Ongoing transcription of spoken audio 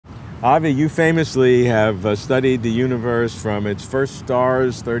Avi, you famously have studied the universe from its first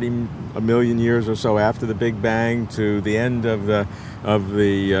stars 30 million years or so after the Big Bang to the end of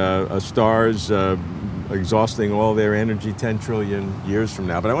the stars exhausting all their energy 10 trillion years from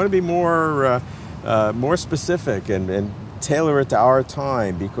now. But I want to be more specific and tailor it to our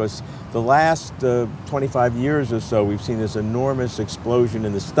time, because the last 25 years or so we've seen this enormous explosion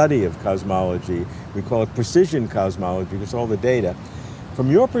in the study of cosmology. We call it precision cosmology because all the data. From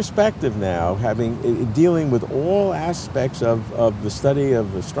your perspective now, dealing with all aspects of the study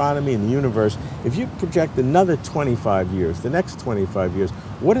of astronomy and the universe, if you project another 25 years, the next 25 years,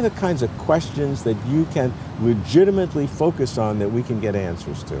 what are the kinds of questions that you can legitimately focus on that we can get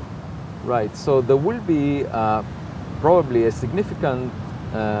answers to? Right, so there will be probably a significant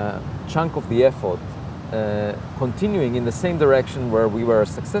chunk of the effort continuing in the same direction where we were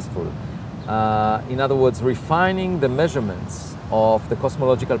successful. In other words, refining the measurements of the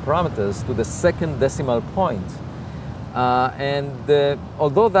cosmological parameters to the second decimal point.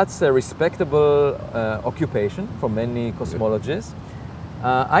 Although that's a respectable occupation for many cosmologists,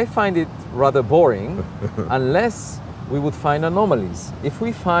 I find it rather boring unless we would find anomalies. If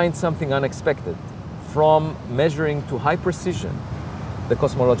we find something unexpected from measuring to high precision the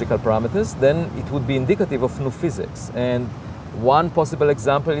cosmological parameters, then it would be indicative of new physics. And one possible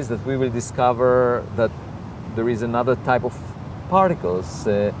example is that we will discover that there is another type of particles.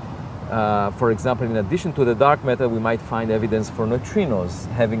 For example, in addition to the dark matter, we might find evidence for neutrinos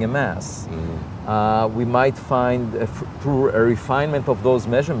having a mass. We might find, through a refinement of those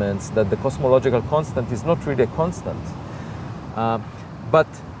measurements, that the cosmological constant is not really a constant. But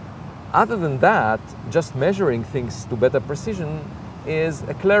other than that, just measuring things to better precision is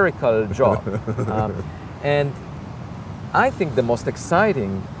a clerical job. And I think the most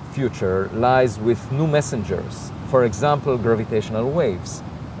exciting future lies with new messengers. For example, gravitational waves,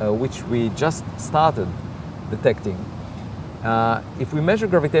 which we just started detecting. If we measure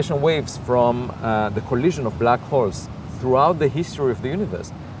gravitational waves from the collision of black holes throughout the history of the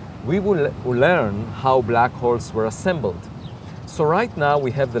universe, we will learn how black holes were assembled. So right now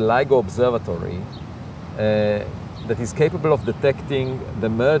we have the LIGO observatory that is capable of detecting the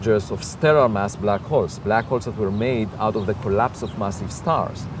mergers of stellar mass black holes that were made out of the collapse of massive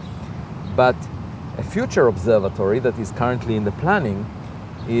stars. But a future observatory that is currently in the planning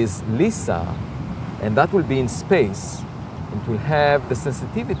is LISA, and that will be in space. It will have the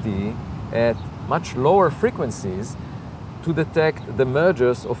sensitivity at much lower frequencies to detect the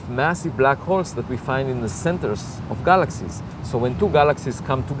mergers of massive black holes that we find in the centers of galaxies. So when two galaxies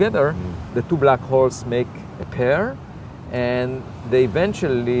come together, the two black holes make a pair, and they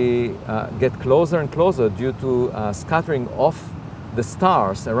eventually get closer and closer due to scattering off the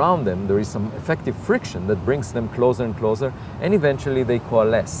stars around them. There is some effective friction that brings them closer and closer, and eventually they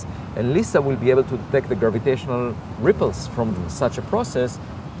coalesce. And LISA will be able to detect the gravitational ripples from such a process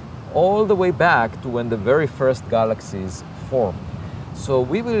all the way back to when the very first galaxies formed. So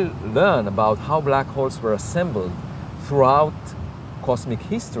we will learn about how black holes were assembled throughout cosmic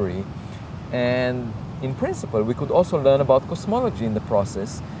history, and in principle we could also learn about cosmology in the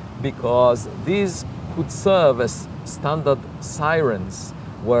process, because these could serve as standard sirens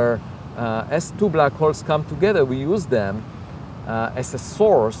where as two black holes come together, we use them as a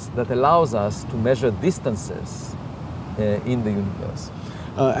source that allows us to measure distances in the universe.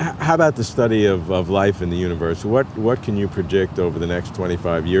 How about the study of life in the universe? What can you predict over the next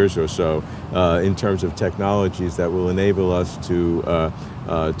 25 years or so in terms of technologies that will enable us to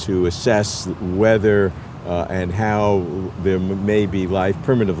assess whether and how there may be life,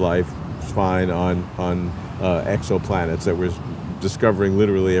 primitive life, fine on exoplanets that we're discovering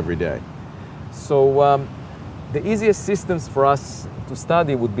literally every day? So the easiest systems for us to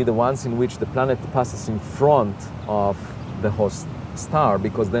study would be the ones in which the planet passes in front of the host star,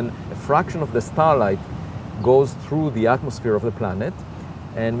 because then a fraction of the starlight goes through the atmosphere of the planet,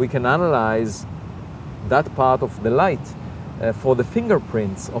 and we can analyze that part of the light for the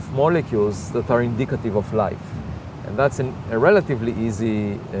fingerprints of molecules that are indicative of life. And that's a relatively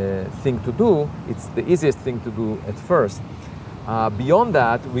easy thing to do. It's the easiest thing to do at first. Beyond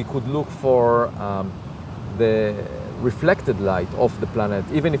that, we could look for the reflected light of the planet,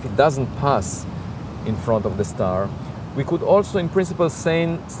 even if it doesn't pass in front of the star. We could also, in principle,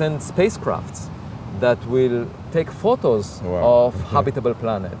 send spacecrafts that will take photos of habitable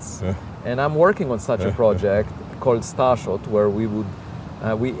planets. And I'm working on such a project called Starshot, where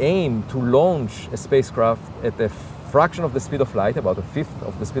we aim to launch a spacecraft at a fraction of the speed of light, about a fifth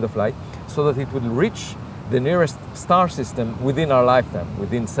of the speed of light, so that it would reach the nearest star system within our lifetime,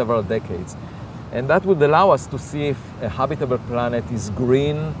 within several decades. And that would allow us to see if a habitable planet is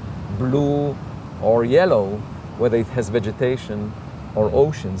green blue or yellow, whether it has vegetation or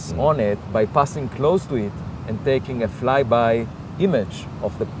oceans on it, by passing close to it and taking a flyby image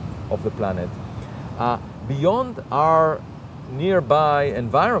of the planet. Beyond our nearby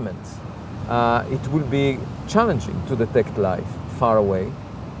environment, it will be challenging to detect life far away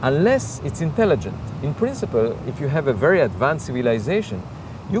unless it's intelligent. In principle, if you have a very advanced civilization,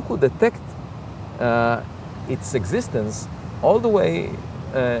 you could detect its existence all the way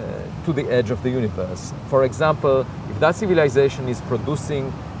to the edge of the universe. For example, if that civilization is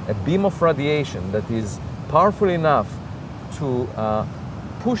producing a beam of radiation that is powerful enough to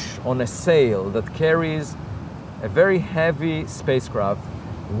push on a sail that carries a very heavy spacecraft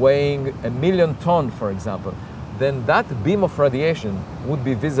weighing 1 million tons, for example, then that beam of radiation would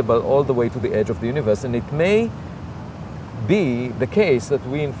be visible all the way to the edge of the universe. And it may be the case that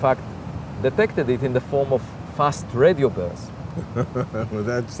we, in fact, detected it in the form of fast radio bursts. Well,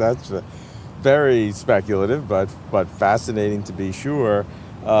 that's very speculative, but fascinating to be sure.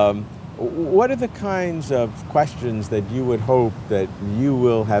 What are the kinds of questions that you would hope that you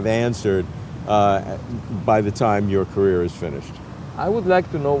will have answered by the time your career is finished? I would like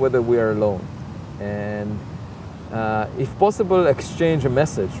to know whether we are alone, and if possible, exchange a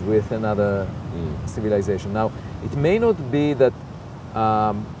message with another civilization. Now, it may not be that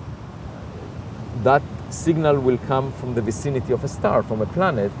that signal will come from the vicinity of a star, from a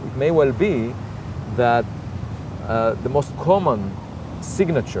planet. It may well be that the most common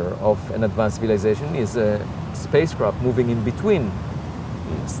signature of an advanced civilization is a spacecraft moving in between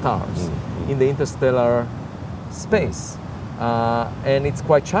stars in the interstellar space. And it's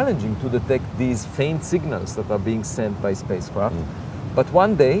quite challenging to detect these faint signals that are being sent by spacecraft. But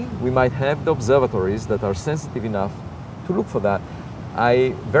one day we might have the observatories that are sensitive enough to look for that.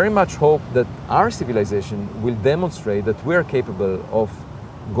 I very much hope that our civilization will demonstrate that we are capable of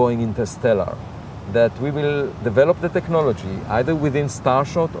going interstellar, that we will develop the technology either within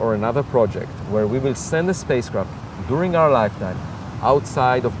Starshot or another project where we will send a spacecraft during our lifetime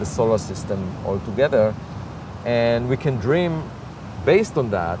outside of the solar system altogether, and we can dream based on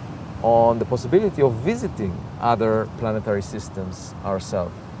that on the possibility of visiting other planetary systems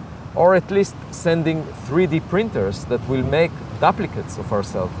ourselves, or at least sending 3D printers that will make duplicates of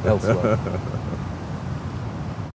ourselves elsewhere.